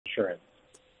insurance,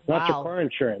 not your car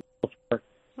insurance. For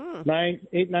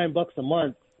 $9 a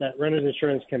month, that renter's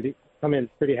insurance can come in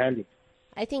pretty handy.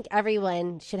 I think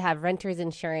everyone should have renter's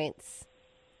insurance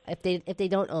if they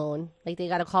don't own. Like, they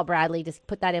got to call Bradley, just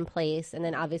put that in place, and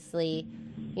then obviously,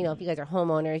 if you guys are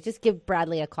homeowners, just give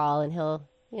Bradley a call and he'll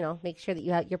make sure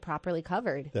that you're properly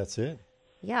covered. That's it.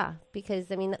 Yeah, because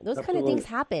those kind of things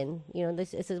happen.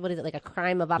 This is, what is it, like a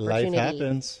crime of opportunity? Life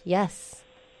happens. Yes,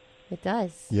 it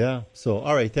does. Yeah. So,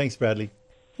 all right. Thanks, Bradley.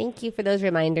 Thank you for those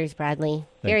reminders, Bradley.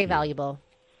 Very valuable.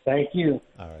 Thank you.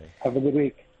 All right. Have a good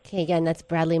week. Okay, again, that's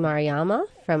Bradley Maruyama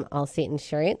from Allstate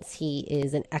Insurance. He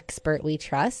is an expert we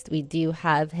trust. We do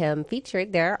have him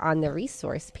featured there on the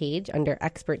resource page under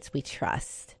Experts We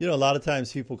Trust. A lot of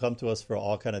times people come to us for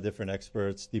all kind of different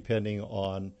experts depending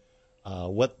on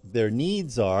what their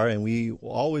needs are, and we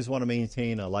always want to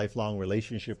maintain a lifelong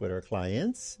relationship with our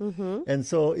clients. Mm-hmm. And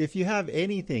so if you have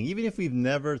anything, even if we've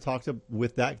never talked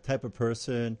with that type of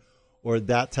person or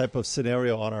that type of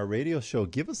scenario on our radio show,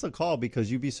 give us a call,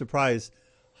 because you'd be surprised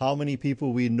how many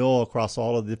people we know across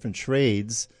all of the different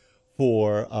trades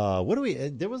for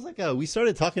there was we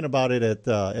started talking about it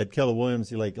at Keller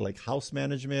Williams, like house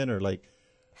management, or like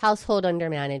household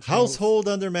under management. Household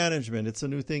under management. It's a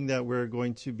new thing that we're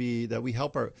going to be, that we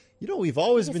help our, we've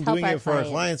always been doing it for our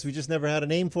clients. We just never had a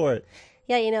name for it.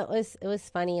 Yeah, it was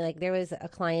funny. Like, there was a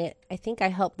client, I think I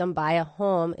helped them buy a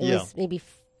home. It was maybe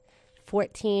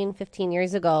 14, 15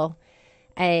 years ago.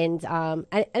 And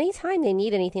anytime they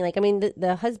need anything,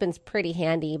 the husband's pretty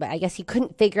handy, but I guess he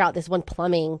couldn't figure out this one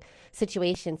plumbing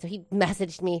situation. So he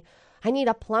messaged me, I need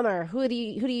a plumber. Who do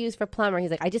you use for plumber?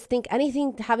 He's like, I just think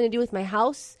anything having to do with my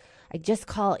house, I just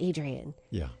call Adrienne.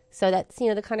 Yeah. So that's,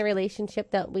 the kind of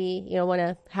relationship that we, want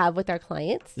to have with our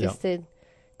clients, just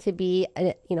to be,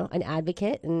 an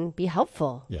advocate and be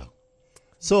helpful. Yeah.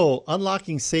 So,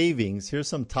 unlocking savings, here's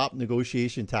some top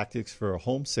negotiation tactics for a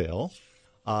home sale.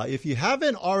 If you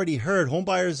haven't already heard, home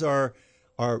buyers are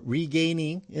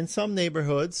regaining, in some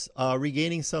neighborhoods,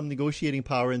 regaining some negotiating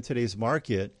power in today's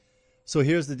market. So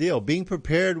here's the deal. Being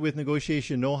prepared with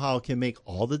negotiation know-how can make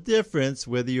all the difference,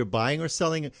 whether you're buying or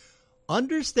selling.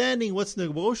 Understanding what's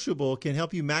negotiable can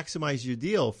help you maximize your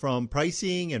deal, from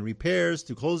pricing and repairs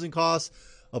to closing costs,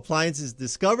 appliances.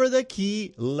 Discover the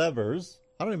key levers.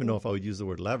 I don't even know if I would use the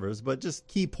word levers, but just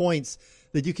key points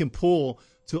that you can pull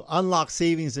to unlock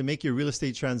savings and make your real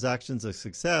estate transactions a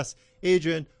success.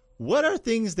 Adrienne, what are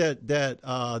things that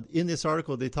in this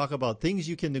article they talk about, things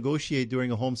you can negotiate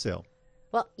during a home sale?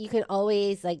 Well, you can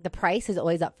always, the price is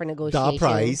always up for negotiation. The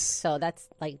price. So that's,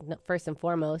 first and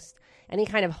foremost. Any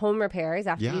kind of home repairs,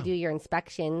 after you do your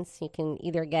inspections, you can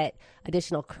either get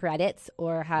additional credits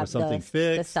or have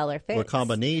the seller fix. Or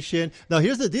combination. Now,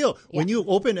 here's the deal. When you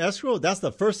open escrow, that's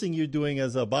the first thing you're doing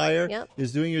as a buyer,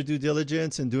 is doing your due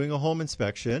diligence and doing a home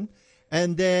inspection.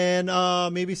 And then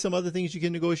maybe some other things you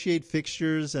can negotiate,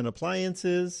 fixtures and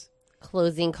appliances.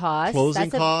 Closing costs.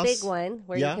 That's a big one,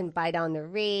 where you can buy down the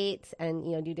rates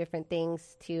and, do different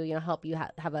things to, help you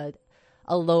have a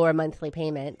lower monthly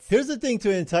payment. Here's the thing to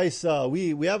entice.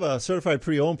 We have a certified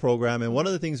pre-owned program, and one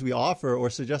of the things we offer, or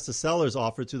suggest the sellers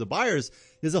offer to the buyers,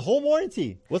 is a home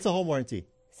warranty. What's a home warranty?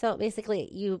 So basically,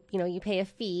 you pay a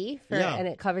fee and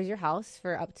it covers your house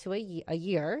for up to a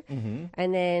year,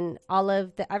 and then all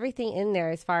of everything in there,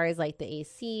 as far as the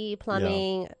AC,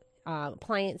 plumbing,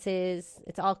 appliances,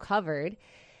 it's all covered.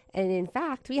 And in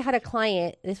fact, we had a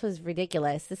client, this was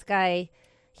ridiculous. This guy,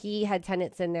 he had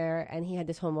tenants in there, and he had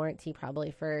this home warranty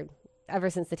probably for ever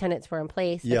since the tenants were in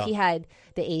place. But he had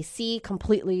the AC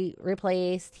completely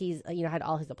replaced. He's had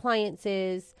all his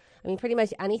appliances. I mean, pretty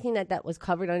much anything that was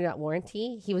covered under that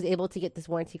warranty, he was able to get this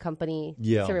warranty company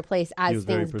to replace as things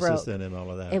broke. He was very persistent in all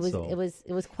of that. It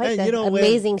was quite an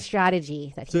amazing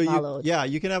strategy that he followed.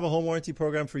 You can have a home warranty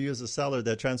program for you as a seller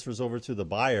that transfers over to the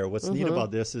buyer. What's neat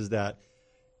about this is that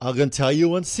I'm going to tell you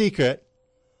one secret.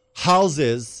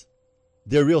 Houses,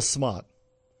 they're real smart.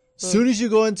 Soon as you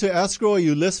go into escrow or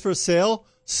you list for sale,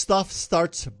 stuff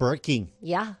starts breaking.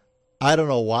 Yeah. I don't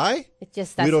know why.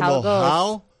 That's we don't how know it goes.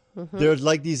 how. There's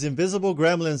these invisible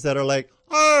gremlins that are like,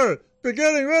 "Oh, they're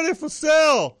getting ready for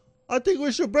sale. I think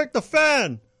we should break the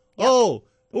fan. Yep. Oh,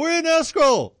 we're in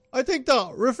escrow. I think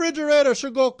the refrigerator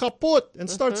should go kaput and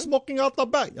start smoking out the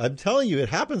back." I'm telling you, it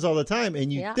happens all the time.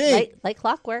 And you think, like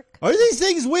clockwork. Are these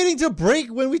things waiting to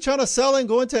break when we try to sell and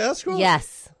go into escrow?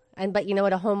 Yes. But you know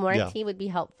what? A home warranty would be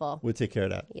helpful. We'll take care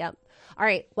of that. Yep. All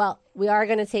right. Well, we are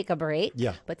going to take a break.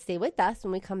 Yeah. But stay with us.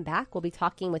 When we come back, we'll be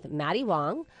talking with Maddie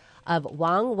Wong of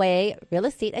Wong Way Real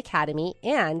Estate Academy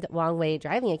and Wong Way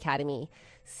Driving Academy.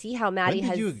 See how Maddie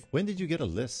When did you get a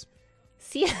lisp?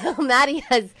 See how Maddie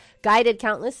has guided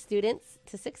countless students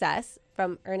to success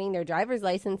from earning their driver's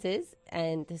licenses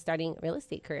and to starting real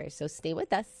estate careers. So stay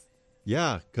with us.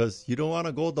 Yeah, because you don't want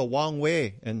to go the Wong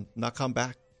Way and not come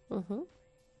back. Mm-hmm.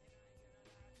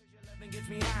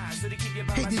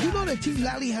 Hey, did you know that Team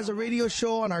Lally has a radio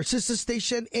show on our sister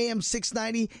station, AM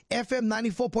 690, FM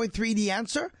 94.3, The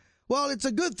Answer? Well, it's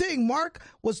a good thing Mark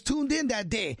was tuned in that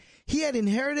day. He had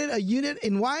inherited a unit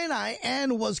in Y&I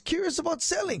and was curious about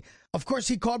selling. Of course,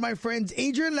 he called my friends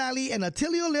Adrienne Lally and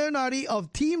Attilio Leonardi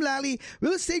of Team Lally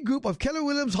Real Estate Group of Keller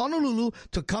Williams Honolulu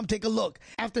to come take a look.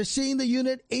 After seeing the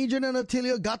unit, Adrienne and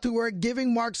Attilio got to work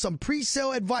giving Mark some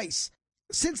pre-sale advice.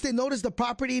 Since they noticed the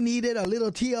property needed a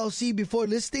little TLC before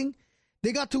listing,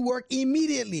 they got to work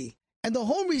immediately. And the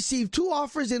home received 2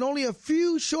 offers in only a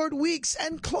few short weeks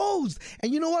and closed.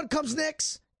 And you know what comes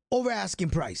next? Over asking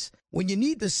price. When you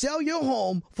need to sell your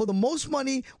home for the most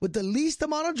money with the least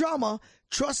amount of drama,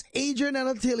 trust Adrienne and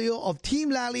Attilio of Team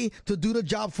Lally to do the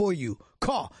job for you.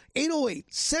 Call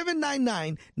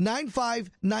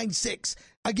 808-799-9596.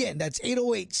 Again, that's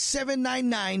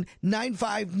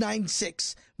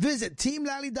 808-799-9596. Visit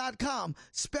teamlally.com,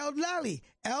 spelled Lally,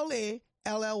 Lally.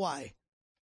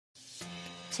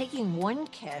 Taking one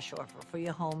cash offer for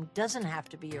your home doesn't have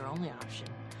to be your only option.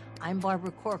 I'm Barbara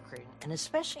Corcoran, and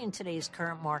especially in today's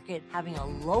current market, having a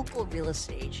local real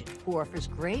estate agent who offers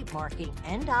great marketing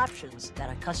and options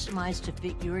that are customized to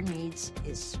fit your needs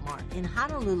is smart. In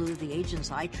Honolulu, the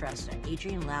agents I trust are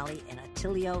Adrienne Lally and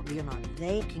Attilio Leonardi.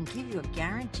 They can give you a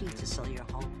guarantee to sell your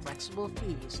home, flexible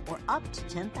fees, or up to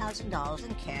 $10,000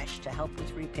 in cash to help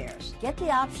with repairs. Get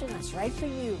the option that's right for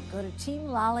you. Go to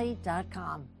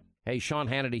teamlally.com. Hey, Sean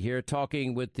Hannity here,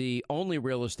 talking with the only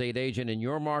real estate agent in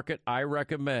your market I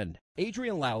recommend.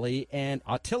 Adrienne Lally and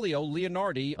Attilio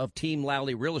Leonardi of Team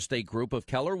Lally Real Estate Group of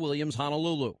Keller Williams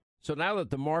Honolulu. So now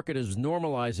that the market is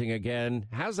normalizing again,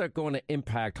 how's that going to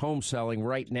impact home selling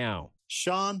right now?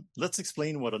 Sean, let's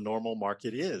explain what a normal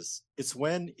market is. It's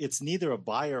when it's neither a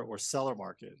buyer or seller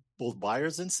market. Both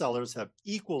buyers and sellers have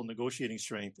equal negotiating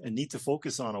strength and need to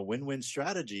focus on a win-win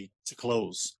strategy to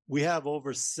close. We have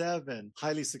over 7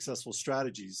 highly successful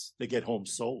strategies that get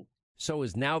homes sold. So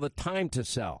is now the time to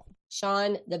sell?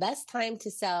 Sean, the best time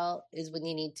to sell is when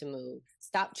you need to move.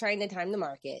 Stop trying to time the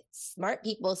market. Smart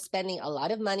people spending a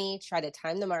lot of money try to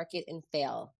time the market and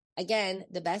fail. Again,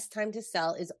 the best time to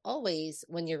sell is always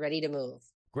when you're ready to move.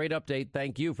 Great update.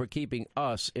 Thank you for keeping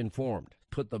us informed.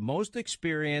 Put the most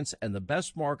experience and the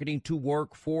best marketing to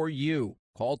work for you.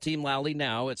 Call Team Lally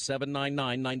now at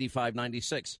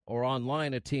 799-9596 or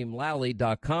online at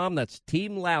teamlally.com. That's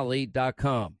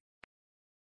teamlally.com.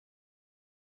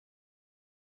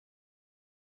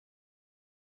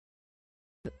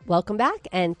 Welcome back,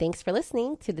 and thanks for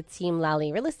listening to the Team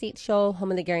Lally Real Estate Show,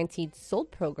 home of the Guaranteed Sold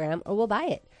program, or we'll buy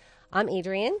it. I'm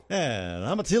Adrienne. And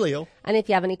I'm Attilio. And if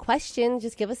you have any questions,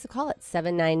 just give us a call at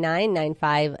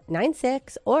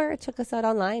 799-9596 or check us out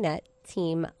online at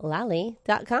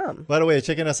teamlally.com. By the way,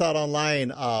 checking us out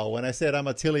online, when I said I'm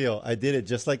Attilio, I did it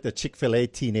just like the Chick-fil-A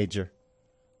teenager.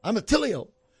 I'm Attilio.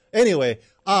 Anyway,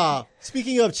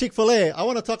 speaking of Chick-fil-A, I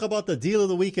want to talk about the deal of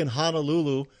the week in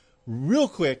Honolulu. Real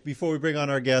quick, before we bring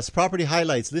on our guest, property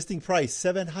highlights, listing price,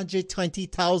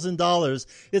 $720,000.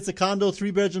 It's a condo,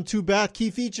 3-bedroom, 2-bath.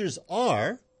 Key features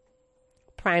are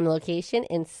prime location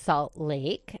in Salt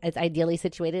Lake. It's ideally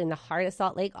situated in the heart of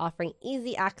Salt Lake, offering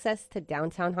easy access to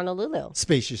downtown Honolulu.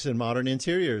 Spacious and modern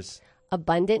interiors.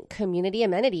 Abundant community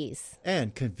amenities.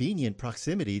 And convenient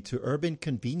proximity to urban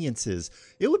conveniences.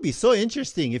 It would be so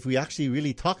interesting if we actually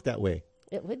really talked that way.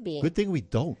 It would be. Good thing we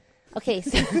don't. Okay,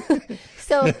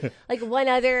 so like one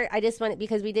other, I just wanted,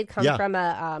 because we did come from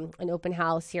an open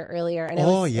house here earlier, and I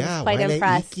was quite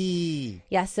impressed.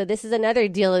 Yeah, so this is another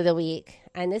deal of the week,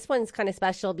 and this one's kind of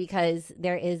special because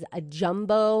there is a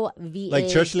jumbo VA. Like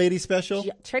Church Lady Special?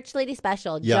 Church Lady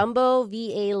Special, jumbo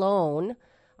VA loan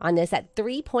on this at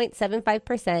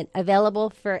 3.75%,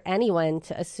 available for anyone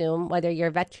to assume, whether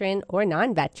you're veteran or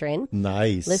non-veteran.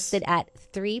 Nice. Listed at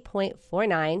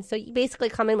 3.49. So you basically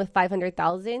come in with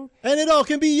 $500,000. And it all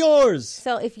can be yours.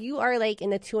 So if you are like in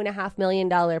the $2.5 million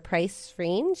price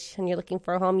range and you're looking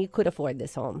for a home, you could afford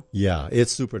this home. Yeah,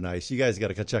 it's super nice. You guys got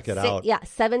to check it out. Yeah,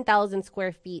 7,000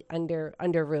 square feet under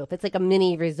roof. It's like a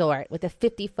mini resort with a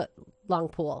 50-foot long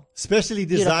pool. Specially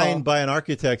designed by an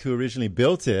architect who originally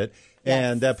built it. Yes.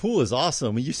 And that pool is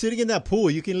awesome. When you're sitting in that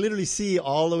pool, you can literally see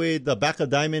all the way the back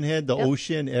of Diamond Head, the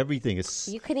ocean, everything.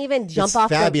 You can even jump off.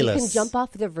 Fabulous. You can jump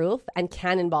off the roof and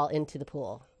cannonball into the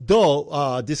pool.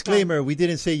 Though, disclaimer, we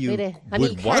didn't say you would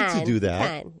want to do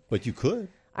that, but you could.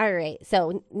 All right.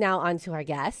 So now on to our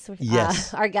guest.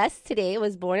 Yes. Our guest today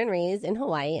was born and raised in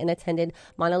Hawaii and attended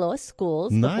Mauna Loa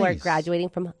schools before graduating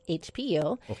from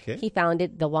HPU. Okay. He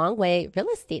founded the Wong Way Real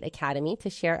Estate Academy to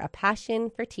share a passion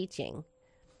for teaching.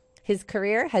 His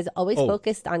career has always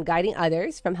focused on guiding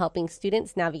others, from helping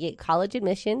students navigate college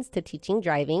admissions to teaching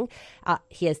driving.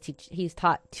 He's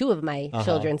taught 2 of my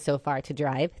children so far to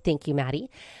drive. Thank you, Maddie.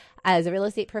 As a real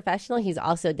estate professional, he's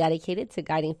also dedicated to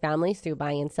guiding families through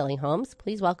buying and selling homes.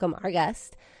 Please welcome our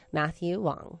guest, Matthew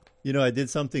Wong. You know, I did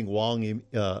something Wong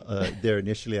there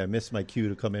initially. I missed my cue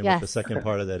to come in with the second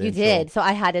part of that You intro. did. So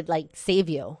I had to save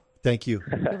you. Thank you.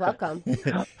 You're welcome.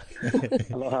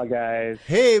 Aloha, guys.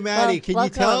 Hey, Maddie,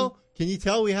 Welcome. Can you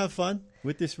tell we have fun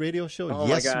with this radio show? Oh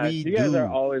Yes, my gosh. we You guys do. are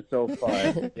always so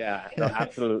fun. Yeah, no,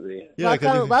 absolutely. Yeah,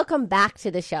 Welcome back to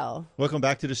the show. welcome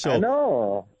back to the show. I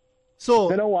know. So,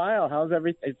 It's been a while. How's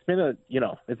everything? It's been a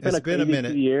been a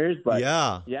minute. 2 years, but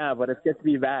yeah, but it's good to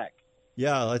be back.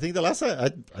 I think the last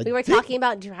time We were talking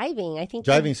about driving. I think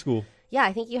driving school. Yeah,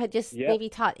 I think you had just maybe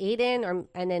taught Aiden,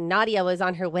 and then Nadia was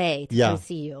on her way to come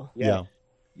see you.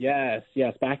 Yes.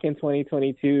 Yes. Back in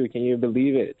 2022. Can you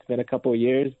believe it? It's been a couple of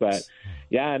years, but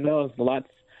no, a lot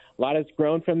has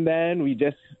grown from then. We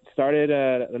just started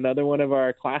another one of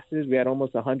our classes. We had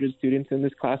almost 100 students in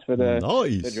this class for the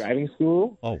driving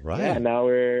school. All right. Yeah, now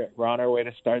we're on our way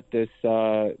to start this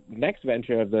next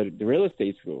venture of the real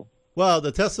estate school. Well,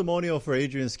 the testimonial for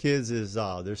Adrienne's kids is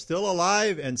they're still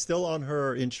alive and still on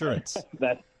her insurance.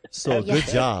 So good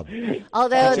job.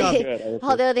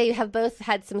 Although they have both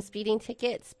had some speeding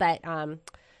tickets, but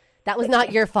that was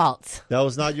not your fault. That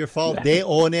was not your fault. They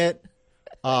own it.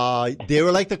 They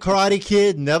were like the Karate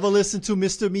Kid. Never listen to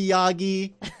Mr.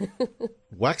 Miyagi.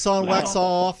 Wax on, wax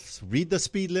off. Read the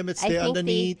speed limit. Stay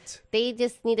underneath. They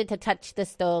just needed to touch the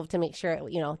stove to make sure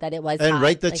that it was and hot.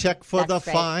 write the check for the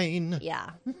fine.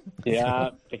 Yeah. Yeah,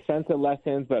 expensive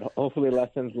lessons, but hopefully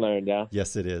lessons learned. Yeah.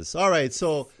 Yes, it is. All right,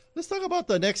 so let's talk about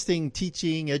the next thing: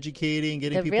 teaching, educating,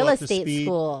 getting the people real up to estate speed.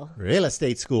 School. Real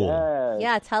estate school. Yes.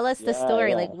 Yeah, tell us the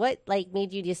story. Yeah. Like, what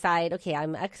made you decide? Okay,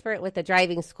 I'm an expert with the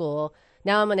driving school.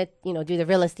 Now I'm gonna do the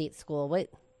real estate school. What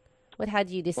had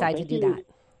you decide to do that?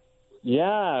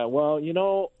 Yeah, well,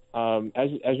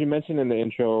 as you mentioned in the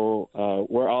intro,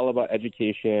 we're all about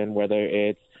education, whether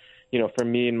it's, for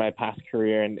me in my past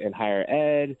career in higher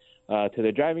ed, to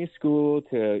the driving school,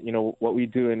 to, what we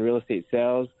do in real estate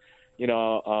sales.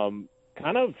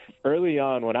 Kind of early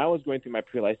on when I was going through my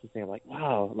pre-licensing, I'm like,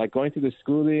 wow, like going through the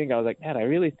schooling, I was like, man, I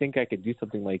really think I could do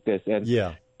something like this. And,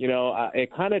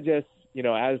 it kind of just,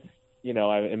 as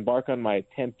I embark on my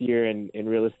 10th year in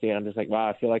real estate, I'm just like, wow,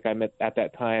 I feel like I'm at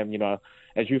that time,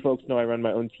 as you folks know, I run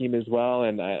my own team as well.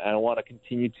 And I want to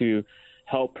continue to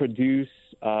help produce,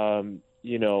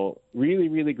 really,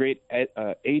 really great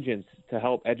agents to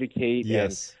help educate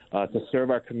and to serve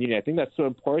our community. I think that's so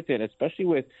important, especially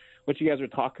with what you guys were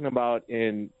talking about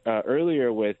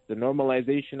earlier with the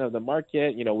normalization of the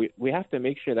market. We have to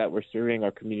make sure that we're serving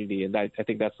our community. And I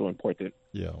think that's so important.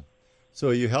 Yeah.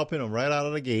 So you're helping them right out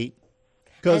of the gate.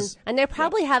 And they're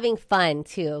probably having fun,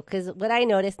 too, because what I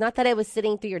noticed, not that I was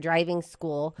sitting through your driving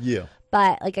school,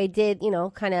 but like I did,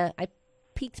 I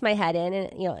peeked my head in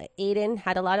and, Aiden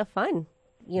had a lot of fun,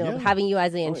 having you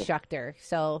as the instructor.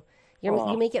 So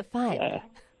you make it fun.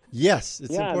 Yes,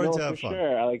 it's important to have fun.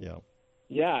 Sure.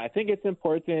 I think it's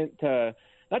important to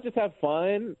not just have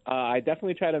fun. I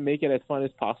definitely try to make it as fun as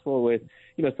possible with,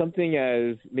 something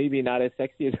as maybe not as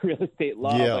sexy as real estate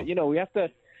law, but, we have to,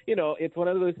 it's one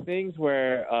of those things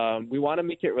where we want to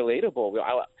make it relatable.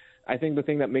 I think the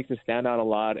thing that makes it stand out a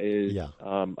lot is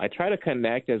I try to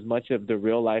connect as much of the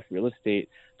real life real estate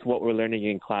to what we're learning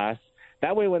in class.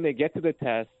 That way, when they get to the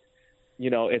test,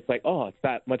 it's like, oh, it's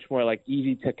that much more like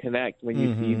easy to connect when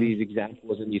you see these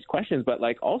examples and these questions. But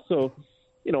like also,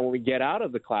 when we get out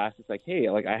of the class, it's like, hey,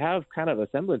 like I have kind of a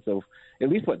semblance of at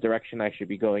least what direction I should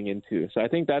be going into. So I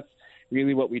think that's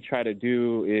really what we try to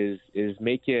do is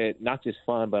make it not just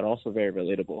fun, but also very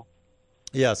relatable.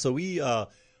 Yeah. So we,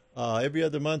 every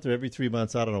other month or every 3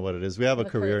 months, I don't know what it is, we have a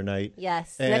career night.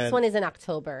 Yes. The next one is in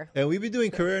October. And we've been doing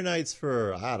career nights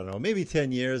for, I don't know, maybe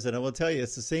 10 years. And I will tell you,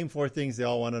 it's the same 4 things they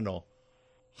all want to know.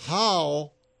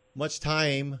 How much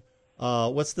time,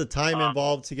 what's the time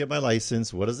involved to get my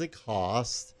license? What does it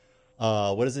cost?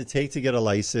 What does it take to get a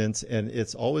license? And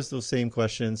it's always those same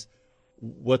questions.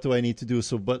 What do I need to do?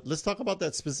 So, but let's talk about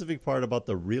that specific part about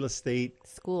the real estate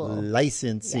school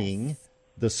licensing,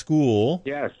 the school,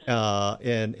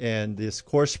 and this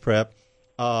course prep.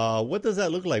 What does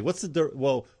that look like?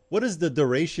 What is the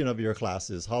duration of your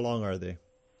classes? How long are they?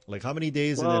 Like how many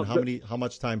days and then how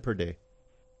much time per day?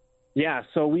 Yeah,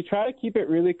 so we try to keep it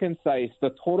really concise.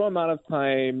 The total amount of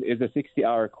time is a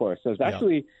 60-hour course. So it's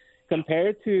actually,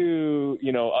 compared to,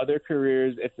 other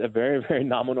careers, it's a very, very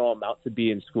nominal amount to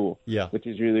be in school, which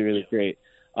is really, really great.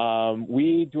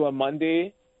 We do a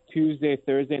Monday, Tuesday,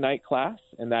 Thursday night class,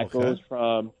 and that goes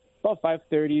from about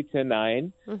 5:30 to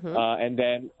 9, and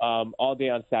then all day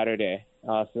on Saturday.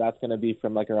 So that's going to be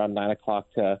from like around 9 o'clock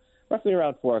to roughly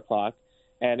around 4 o'clock.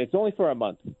 And it's only for a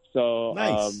month. So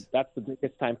that's the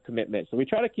biggest time commitment. So we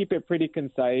try to keep it pretty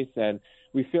concise, and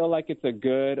we feel like it's a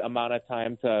good amount of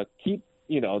time to keep,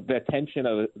 the attention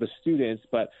of the students,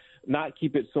 but not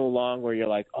keep it so long where you're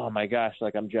like, oh, my gosh,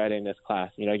 like I'm dreading this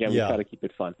class. Again, we try to keep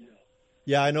it fun.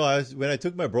 Yeah, I know. When I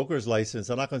took my broker's license,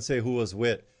 I'm not going to say who was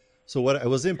with. So what I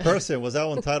was in person was at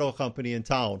one title company in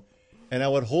town, and I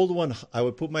would hold one. I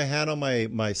would put my hand on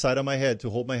my side of my head to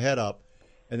hold my head up.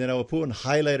 And then I would put one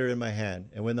highlighter in my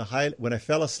hand. And when I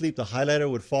fell asleep, the highlighter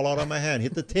would fall out of my hand,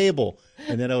 hit the table,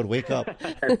 and then I would wake up.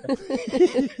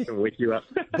 Wake you up.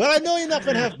 But I know you're not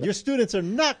going to have, your students are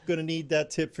not going to need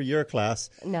that tip for your class.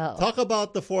 No. Talk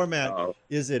about the format.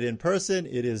 Is it in person?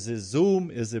 Is it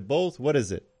Zoom? Is it both? What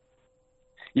is it?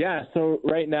 Yeah, so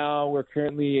right now we're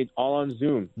currently all on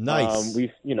Zoom. Nice.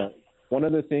 One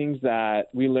of the things that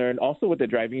we learned also with the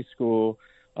driving school,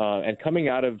 and coming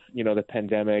out of, the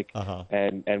pandemic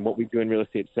and what we do in real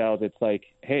estate sales, it's like,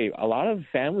 hey, a lot of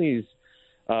families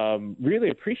really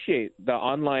appreciate the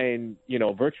online,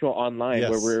 virtual online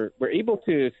where we're able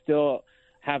to still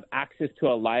have access to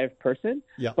a live person,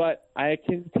 but I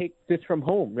can take this from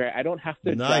home, right? I don't have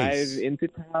to drive into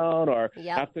town or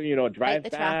have to, drive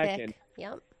back. Traffic.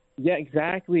 Yeah,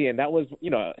 exactly. And that was,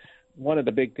 one of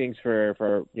the big things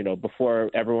for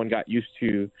before everyone got used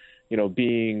to,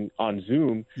 being on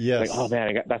Zoom. Yes. Like, oh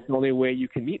man, that's the only way you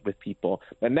can meet with people.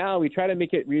 But now we try to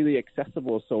make it really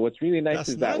accessible. So what's really nice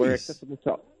is that we're accessible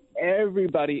to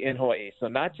everybody in Hawaii. So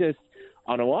not just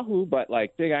on Oahu, but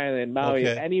like Big Island, Maui,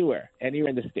 anywhere in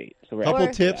the state. So we're couple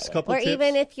tips.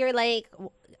 Even if you're like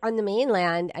on the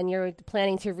mainland and you're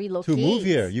planning to relocate, to move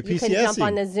here, you can jump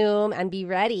on the Zoom and be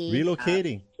ready.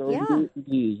 Relocating.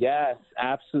 Absolutely. Yes,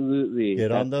 absolutely.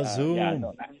 Get on the Zoom.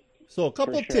 So a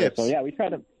couple tips. So we try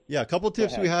to. Yeah, a couple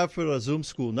tips we have for the Zoom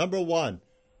school. Number one,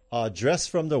 dress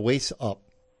from the waist up.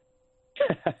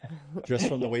 Dress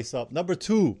from the waist up. Number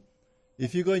two,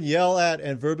 if you're going to yell at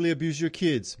and verbally abuse your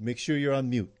kids, make sure you're on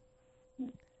mute.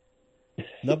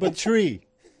 Number three.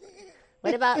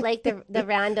 What about like the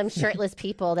random shirtless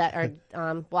people that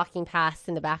are walking past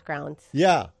in the background?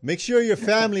 Yeah, make sure your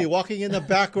family walking in the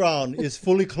background is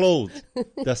fully clothed.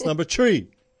 That's number three.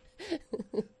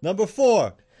 Number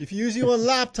four, if you're using one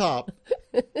laptop,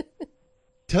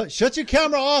 shut your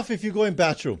camera off if you go in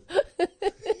bathroom.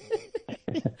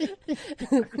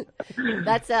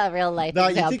 That's a real life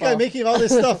example. You think I'm making all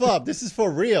this stuff up? This is for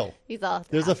real.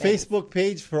 There's a Facebook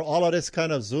page for all of this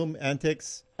kind of Zoom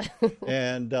antics.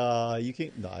 And you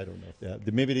can, no, I don't know if they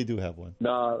have, maybe they do have one.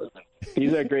 No,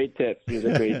 these are great tips.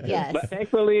 Yes. But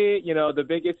thankfully, the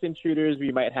biggest intruders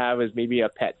we might have is maybe a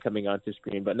pet coming onto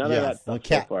screen, but none of that stuff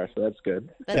so far, so that's good.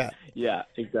 Yeah,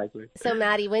 exactly. So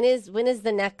Maddie, when is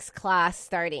the next class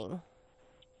starting?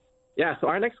 Yeah, so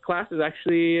our next class is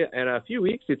actually in a few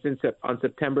weeks. It's on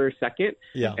September 2nd,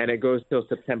 and it goes till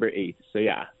September 8th. So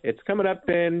yeah, it's coming up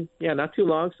in not too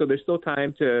long, so there's still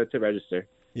time to register.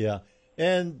 Yeah.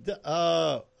 And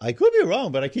I could be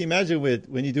wrong, but I can imagine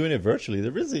when you're doing it virtually,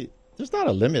 there's not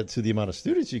a limit to the amount of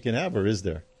students you can have, or is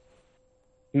there?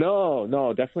 No,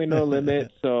 definitely no limit.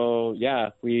 So yeah,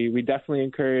 we definitely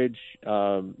encourage,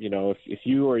 if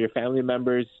you or your family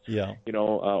members,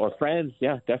 or friends,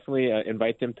 definitely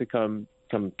invite them to come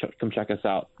check us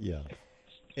out. Yeah.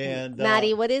 And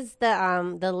Maddie, what is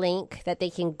the link that they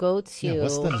can go to?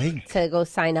 What's the link to go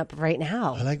sign up right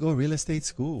now? I like Go Real Estate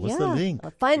School. What's the link?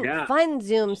 Fun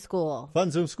Zoom school.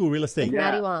 Fun Zoom School Real Estate.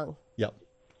 Maddie Wong. Yep.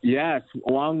 Yes,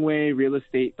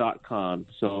 WongWayRealEstate.com.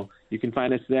 So you can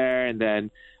find us there, and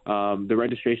then the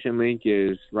registration link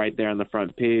is right there on the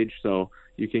front page. So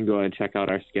you can go and check out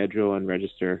our schedule and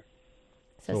register.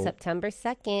 So September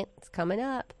 2nd, it's coming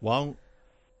up.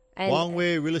 Wong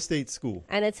Way Real Estate School.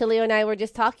 And Attilio and I were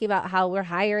just talking about how we're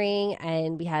hiring,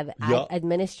 and we have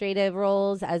administrative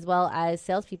roles as well as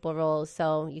salespeople roles.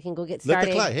 So you can go get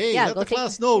started. Let the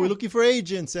class know. We're looking for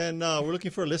agents, and we're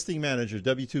looking for a listing manager,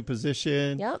 W-2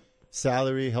 position,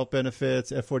 salary, health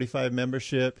benefits, F45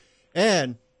 membership,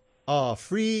 and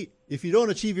free. If you don't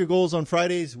achieve your goals on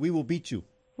Fridays, we will beat you.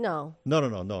 No.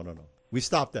 We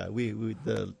stopped that.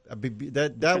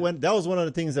 That was one of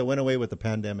the things that went away with the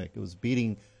pandemic. It was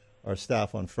beating our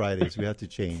staff on Fridays. We had to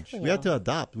change. We had to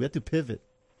adopt. We had to pivot.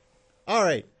 All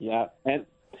right. Yeah, and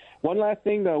One last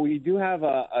thing, though, we do have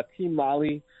a Team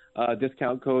Lally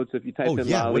discount code. So if you type in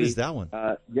Lally, what is that one?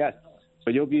 Yes. So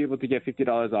you'll be able to get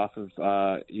 $50 off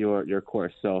of your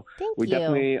course. So we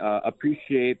definitely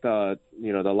appreciate the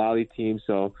Lally team.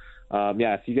 So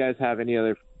if you guys have any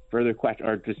other further questions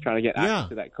or just trying to get access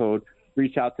to that code,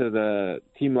 reach out to the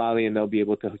Team Lally and they'll be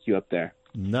able to hook you up there.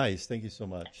 Nice, thank you so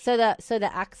much. So the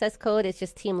access code is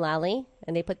just Team Lally,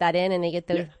 and they put that in and they get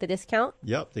the discount.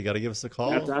 Yep, they got to give us a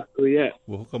call. That's absolutely it.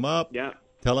 We'll hook them up. Yeah,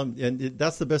 tell them, and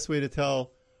that's the best way to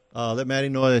tell. Let Maddie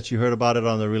know that you heard about it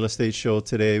on the real estate show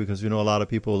today, because we know a lot of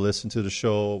people listen to the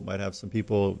show. Might have some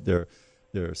people, their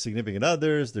significant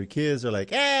others, their kids are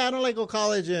like, I don't like go to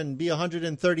college and be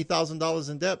 $130,000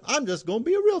 in debt. I'm just going to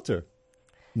be a realtor.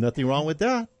 Nothing wrong with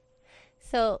that.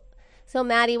 So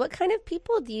Maddie, what kind of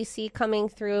people do you see coming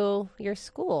through your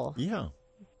school? Yeah.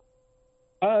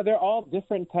 They're all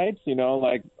different types,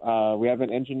 like we have an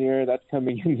engineer that's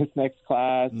coming in this next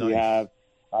class. Nice. We have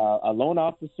a loan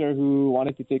officer who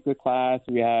wanted to take the class.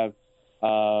 We have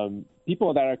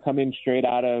people that are coming straight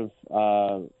out of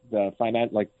the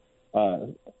finance,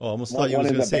 almost thought you were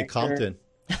going to say Compton.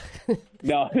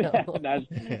 No.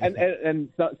 and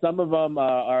some of them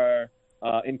are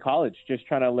in college, just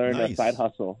trying to learn a side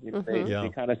hustle. They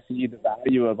kind of see the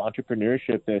value of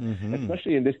entrepreneurship,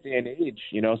 especially in this day and age.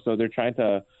 So they're trying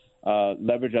to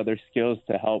leverage other skills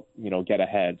to help get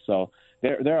ahead. So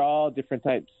they're all different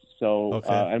types. So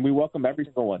and we welcome every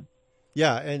single one.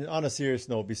 Yeah, and on a serious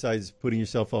note, besides putting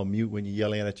yourself on mute when you're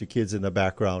yelling at your kids in the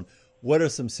background, what are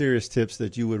some serious tips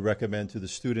that you would recommend to the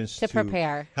students to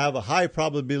prepare, have a high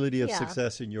probability of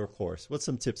success in your course? What's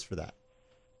some tips for that?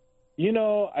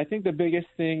 I think the biggest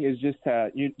thing is just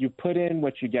you put in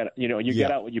what you get.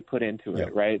 Get out what you put into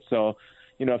it, right? So,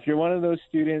 if you're one of those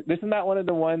students, this is not one of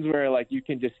the ones where you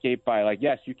can just skate by.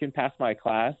 Yes, you can pass my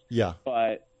class,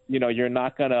 but you're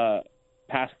not gonna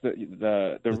pass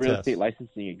the real estate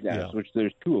licensing exams, which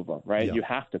there's 2 of them, right? You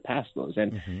have to pass those,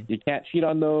 and you can't cheat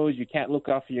on those. You can't look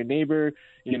off of your neighbor,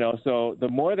 So the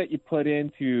more that you put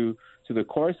into the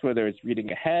course, whether it's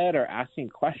reading ahead or asking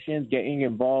questions, getting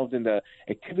involved in the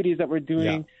activities that we're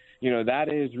doing, that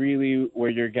is really where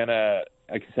you're gonna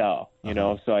excel.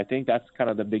 So I think that's kind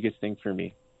of the biggest thing for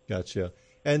me. Gotcha.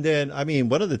 And then,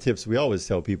 one of the tips we always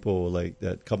tell people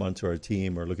that come onto our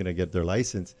team or looking to get their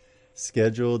license,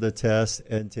 schedule the test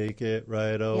and take it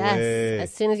right away. Yes,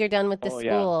 as soon as you're done with the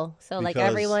school. So because,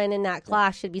 everyone in that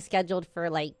class should be scheduled for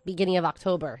beginning of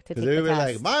October to take the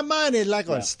test. My mind is like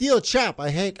on steel trap.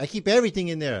 I keep everything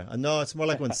in there. No, it's more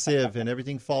like on sieve and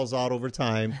everything falls out over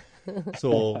time.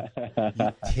 So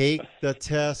you take the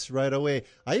test right away.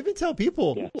 I even tell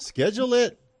people, schedule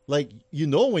it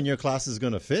when your class is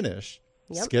going to finish.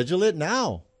 Yep. Schedule it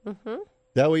now.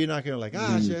 That way you're not going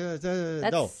to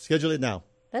no, schedule it now.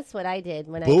 That's what I did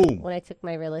when I took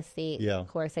my real estate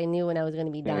course. I knew when I was going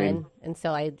to be done, and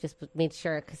so I just made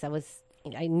sure because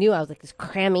I knew I was just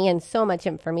cramming in so much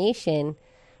information,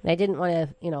 and I didn't want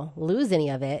to lose any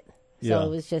of it. So it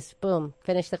was just boom,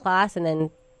 finish the class, and then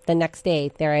the next day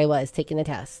there I was taking the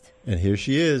test. And here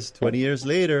she is, 20 years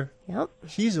later. Yep,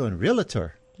 she's a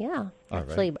realtor. Yeah,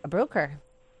 actually a broker.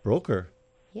 Broker.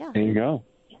 Yeah. There you go.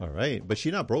 All right, but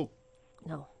she's not broke.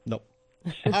 No. All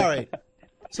right.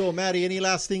 So, Maddie, any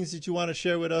last things that you want to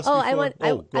share with us? I wanted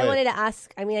to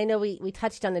ask. I know we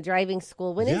touched on the driving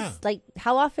school. When is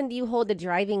how often do you hold the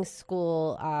driving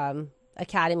school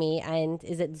academy? And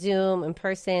is it Zoom, in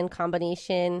person,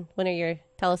 combination?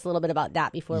 Tell us a little bit about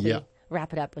that before we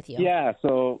wrap it up with you. Yeah.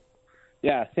 So,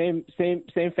 same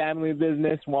family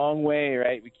business, Wong Way,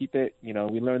 right? We keep it. We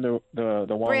learn the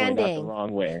Wong branding. Way, not the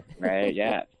wrong way, right?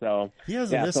 Yeah. So he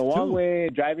has a list so Wong too. Way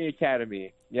Driving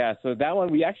Academy. Yeah, so that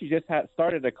one, we actually just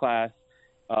started a class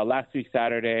last week,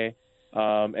 Saturday.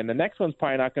 And the next one's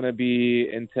probably not going to be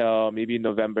until maybe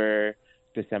November,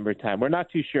 December time. We're not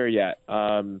too sure yet.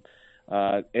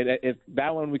 If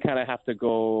that one, we kind of have to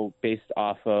go based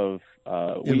off of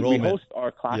we host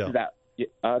our classes at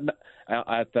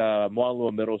the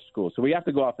Moalua Middle School. So we have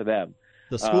to go off of them.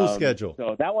 The school schedule.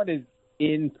 So that one is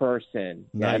in person.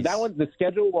 Nice. Yeah, and that one, the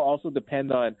schedule will also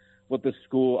depend on what the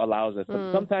school allows us.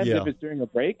 Sometimes if it's during a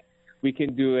break, we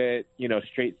can do it,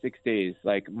 straight 6 days,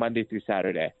 like Monday through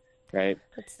Saturday, right?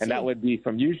 That would be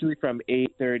usually from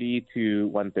 8:30 to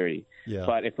 1:30. Yeah.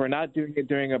 But if we're not doing it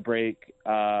during a break,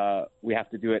 we have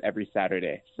to do it every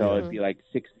Saturday. So it'd be like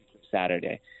 6 weeks of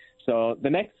Saturday. So the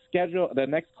next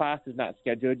class is not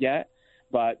scheduled yet,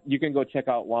 but you can go check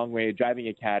out Wong Way Driving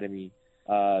Academy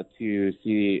to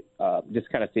see, just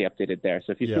kind of stay updated there.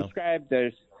 So if you subscribe,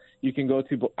 you can go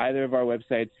to either of our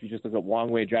websites. If you just look up Wong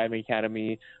Way Driving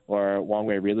Academy or Wong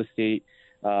Way Real Estate,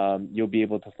 you'll be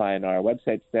able to find our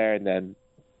websites there. And then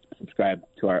subscribe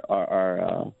to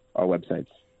our websites.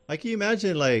 I can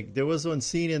imagine, like, there was one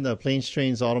scene in the Planes,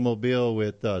 Trains, Automobile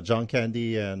with John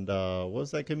Candy and what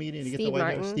was that comedian? You get the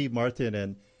white hair, Steve Martin,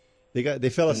 and they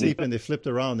fell asleep and they flipped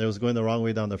around. They was going the wrong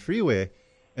way down the freeway,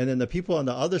 and then the people on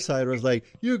the other side was like,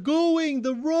 "You're going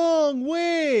the wrong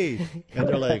way," and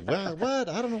they're like, "Well, what?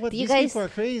 I don't know what. These people are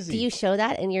crazy." Do you show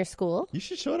that in your school? You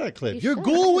should show that clip. You're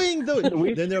going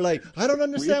the. Then they're like, "I don't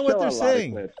understand what they're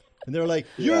saying." And they're like,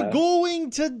 "You're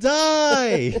going to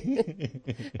die."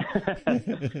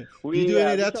 You do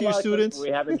any of that to your students? We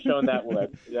haven't shown that one.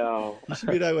 No. You should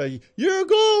be that way. You're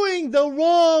going the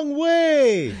wrong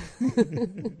way.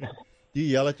 Do you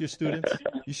yell at your students?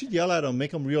 You should yell at them.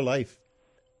 Make them real life.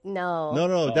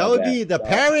 No. That would be the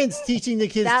parents teaching the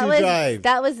kids to drive.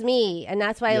 That was me. And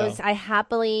that's why I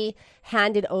happily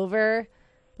handed over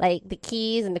like the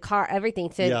keys and the car, everything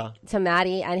to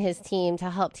Maddie and his team to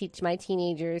help teach my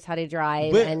teenagers how to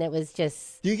drive. And it was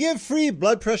just... Do you give free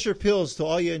blood pressure pills to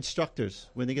all your instructors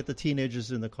when they get the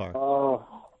teenagers in the car? Oh.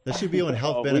 That should be a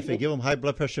health benefit. Give them high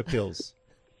blood pressure pills.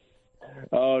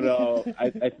 Oh, no.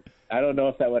 I don't know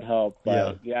if that would help.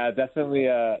 But yeah definitely.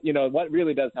 What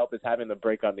really does help is having the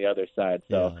brake on the other side.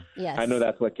 So I know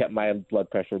that's what kept my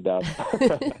blood pressure down.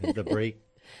 The brake.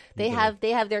 They have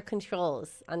their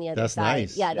controls on the other side.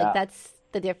 Nice. Yeah, that's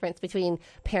the difference between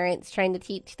parents trying to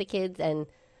teach the kids and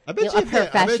a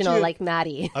professional like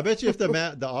Maddie. I bet you if the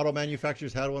auto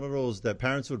manufacturers had one of those, that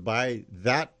parents would buy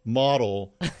that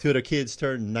model till the kids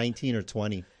turn 19 or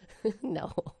 20.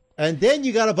 No. And then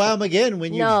you got to buy them again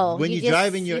when you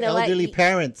drive in your elderly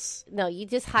parents. No, you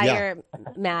just hire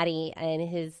Maddie and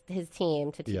his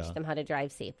team to teach them how to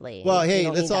drive safely. Well, hey,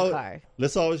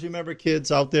 let's always remember,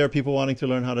 kids out there, people wanting to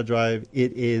learn how to drive,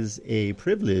 it is a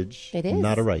privilege,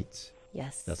 not a right.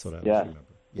 Yes. That's what I always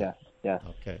remember. Yeah.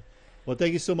 Okay. Well,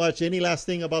 thank you so much. Any last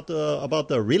thing about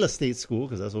the real estate school,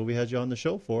 because that's what we had you on the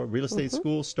show for. Real estate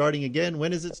school starting again.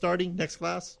 When is it starting? Next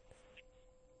class?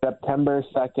 September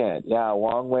 2nd. Yeah,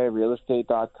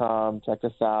 longwayrealestate.com. Check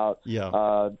us out. Yeah.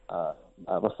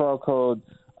 Referral code,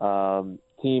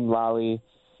 Team Lally,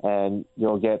 and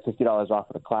you'll get $50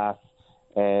 off of the class.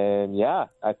 And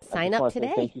sign up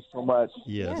today. Thank you so much.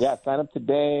 Yes. Yeah, sign up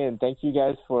today, and thank you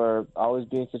guys for always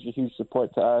being such a huge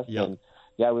support to us. Yep. And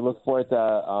we look forward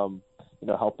to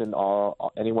helping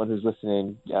anyone who's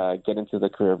listening get into the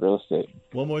career of real estate.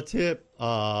 One more tip.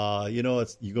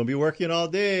 You're gonna be working all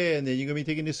day, and then you're gonna be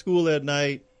taking to school at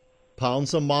night. Pound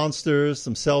some Monsters,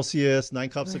 some Celsius, 9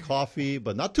 cups of coffee,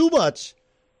 but not too much.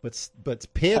 But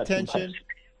pay attention,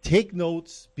 take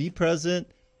notes, be present,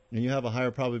 and you have a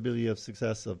higher probability of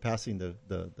success of passing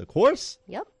the course.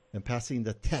 Yep. And passing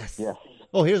the test. Yes.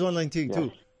 Oh, here's one thing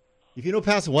too. If you don't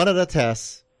pass one of the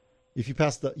tests, if you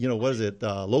pass the, what is it,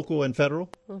 local and federal,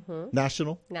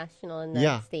 national and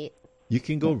the state, you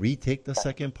can go retake the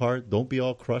second part. Don't be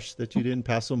all crushed that you didn't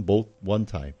pass them both one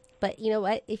time. But you know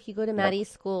what? If you go to Maddie's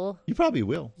school, you probably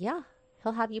will. Yeah,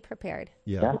 he'll have you prepared.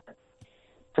 Yeah.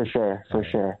 For sure.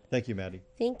 Thank you, Maddie.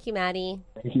 Thank you, Maddie.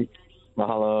 Thank you.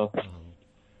 Mahalo.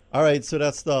 All right, so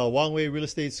that's the Wong Way Real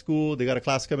Estate School. They got a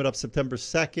class coming up September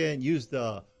 2nd. Use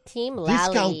the Team Lally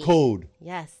discount code.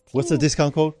 Yes. What's the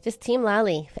discount code? Just Team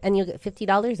Lally, and you'll get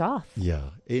 $50 off.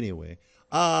 Yeah. Anyway,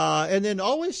 and then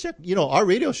always check. Our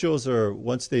radio shows are,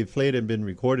 once they've played and been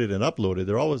recorded and uploaded,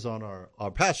 they're always on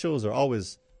our past shows are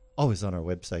always on our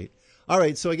website. All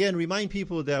right. So again, remind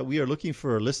people that we are looking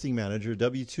for a listing manager,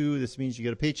 W-2. This means you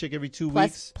get a paycheck every 2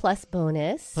 weeks. Plus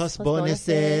bonus. Plus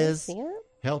bonuses. Yeah.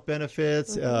 Health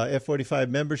benefits,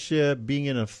 F45 membership, being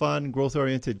in a fun,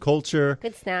 growth-oriented culture.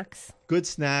 Good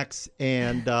snacks.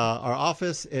 And our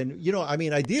office. And,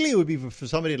 ideally it would be for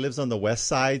somebody that lives on the west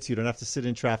side, so you don't have to sit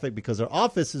in traffic, because our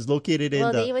office is located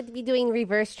in they would be doing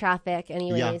reverse traffic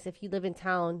anyways if you live in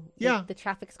town. Yeah. The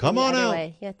traffic's going the other other out.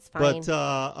 way. Yeah, it's fine. But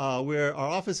our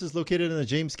office is located in the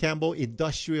James Campbell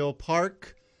Industrial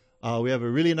Park. We have a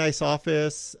really nice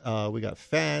office. We got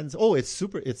fans. Oh, it's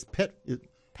pet...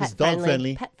 It's dog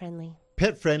friendly.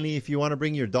 Pet friendly. If you want to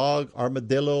bring your dog,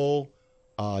 armadillo,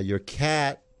 your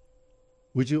cat,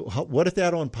 what if they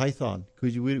had on python?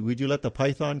 Would you let the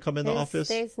python come in the office?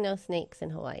 There's no snakes in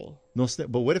Hawaii. No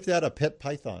snake. But what if they had a pet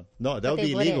python? No, that would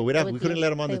be illegal. We couldn't let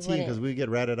them on the team because we'd get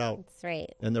ratted out. That's right.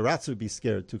 And the rats would be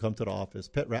scared to come to the office.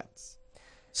 Pet rats.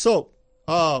 So,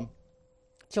 join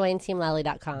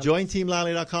teamlally.com. Join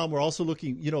teamlally.com. We're also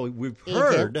looking, we've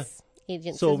heard...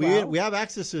 Agents so well. we have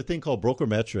access to a thing called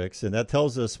Brokermetrics, and that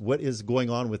tells us what is going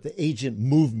on with the agent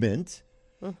movement,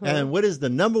 and what is the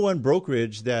number one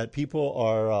brokerage that people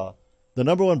are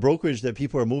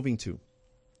moving to.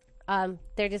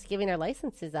 They're just giving their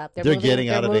licenses up. They're getting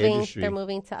out of the industry. They're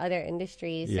moving to other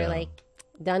industries. Yeah. They're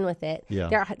done with it.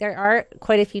 Yeah. There are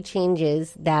quite a few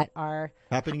changes that are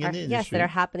happening in the industry. Yes, that are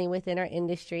happening within our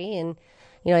industry. And,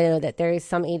 you know, I know that there is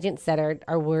some agents that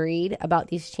are worried about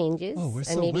these changes. Oh, we're and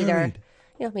so maybe worried.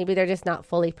 maybe they're just not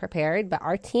fully prepared. But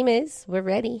our team we're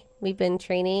ready. We've been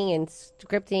training and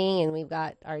scripting, and we've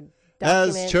got our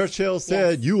documents. As Churchill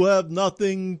said, you have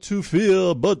nothing to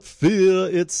fear but fear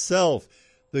itself.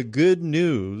 The good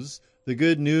news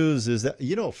is that,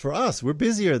 you know, for us, we're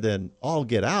busier than all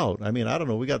get out. I mean, I don't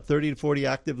know. We got 30 to 40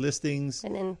 active listings.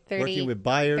 And then 30, working with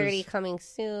buyers. 30 coming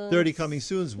soon. 30 coming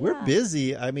soon. We're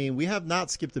busy. I mean, we have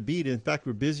not skipped a beat. In fact,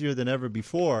 we're busier than ever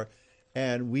before.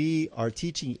 And we are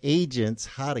teaching agents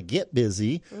how to get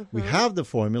busy. Mm-hmm. We have the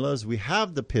formulas. We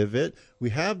have the pivot.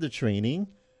 We have the training.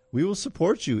 We will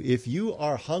support you. If you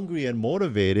are hungry and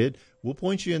motivated, we'll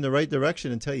point you in the right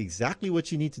direction and tell you exactly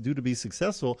what you need to do to be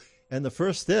successful. And the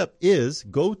first step is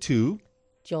go to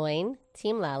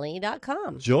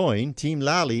jointeamlally.com.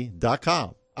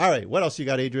 jointeamlally.com. All right. What else you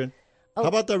got, Adrienne? How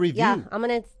about the review? Yeah, I'm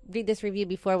going to read this review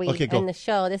before we end the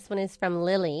show. This one is from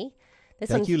Lily.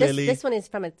 Thank you, Lily. This one is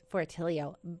for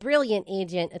Attilio. Brilliant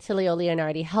agent Attilio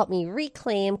Leonardi helped me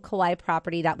reclaim Kauai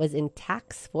property that was in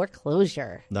tax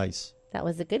foreclosure. Nice. That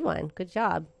was a good one. Good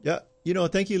job. Yeah. You know,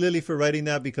 thank you, Lily, for writing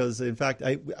that because, in fact,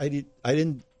 I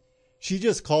didn't. She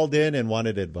just called in and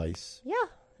wanted advice. Yeah,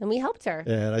 and we helped her.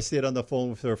 And I stayed on the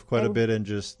phone with her for quite a bit and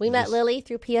we met Lily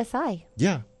through PSI.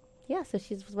 Yeah. Yeah, so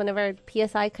she's one of our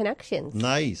PSI connections.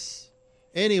 Nice.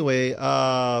 Anyway,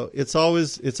 it's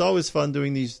always fun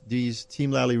doing these Team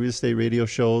Lally Real Estate radio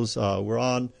shows. We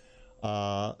are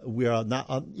not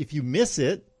on. If you miss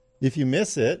it, you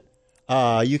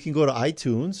can go to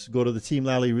iTunes, go to the Team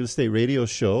Lally Real Estate Radio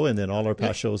Show, and then all our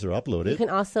past shows are uploaded. You can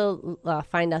also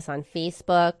find us on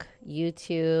Facebook,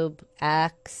 YouTube,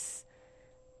 X,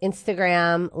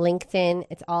 Instagram, LinkedIn.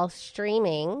 It's all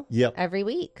streaming every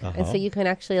week. And so you can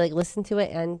actually listen to it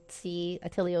and see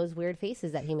Attilio's weird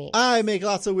faces that he makes. I make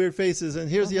lots of weird faces. And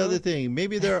here's the other thing.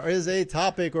 Maybe there is a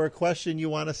topic or a question you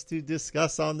want us to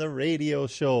discuss on the radio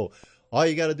show. All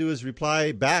you got to do is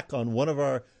reply back on one of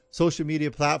our social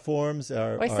media platforms.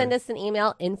 Or send us an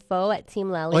email,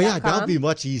 info@teamlally.com. Oh, yeah, that would be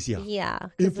much easier. Yeah.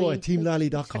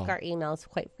 info@teamlally.com. We check our emails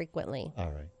quite frequently.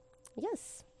 All right.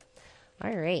 Yes.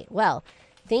 All right. Well,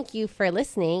 thank you for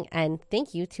listening, and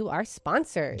thank you to our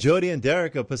sponsors. Jody and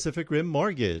Derek of Pacific Rim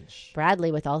Mortgage.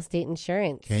 Bradley with Allstate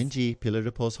Insurance. Kenji, Pillar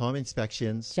to Post Home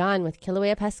Inspections. John with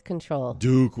Kilauea Pest Control.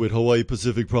 Duke with Hawaii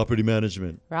Pacific Property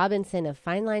Management. Robinson of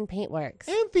Fine Line Paintworks.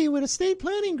 Emphy with Estate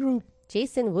Planning Group.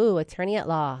 Jason Wu, Attorney at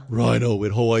Law. Rhino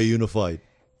with Hawaii Unified.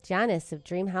 Janice of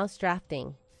Dreamhouse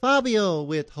Drafting. Fabio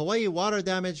with Hawaii Water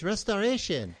Damage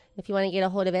Restoration. If you want to get a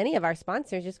hold of any of our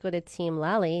sponsors, just go to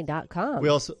teamlally.com. We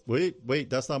also wait,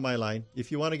 that's not my line.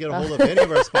 If you want to get a hold of any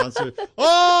of our sponsors,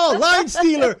 line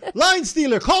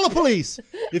stealer, call the police.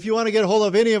 If you want to get a hold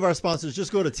of any of our sponsors,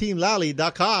 just go to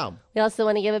teamlally.com. We also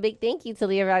want to give a big thank you to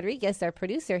Leah Rodriguez, our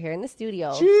producer here in the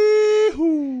studio.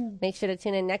 Chee-hoo. Make sure to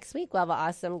tune in next week. We'll have an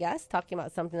awesome guest talking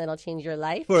about something that'll change your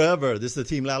life. Forever. This is the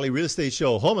Team Lally Real Estate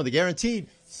Show, home of the Guaranteed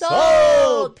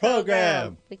Sold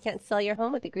program. If we can't sell your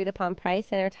home with agreed upon price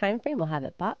and our time frame, we'll have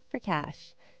it bought for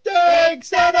cash.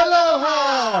 Thanks and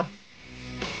aloha.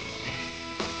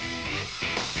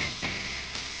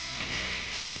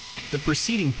 The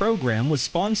preceding program was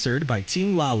sponsored by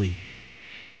Team Lally.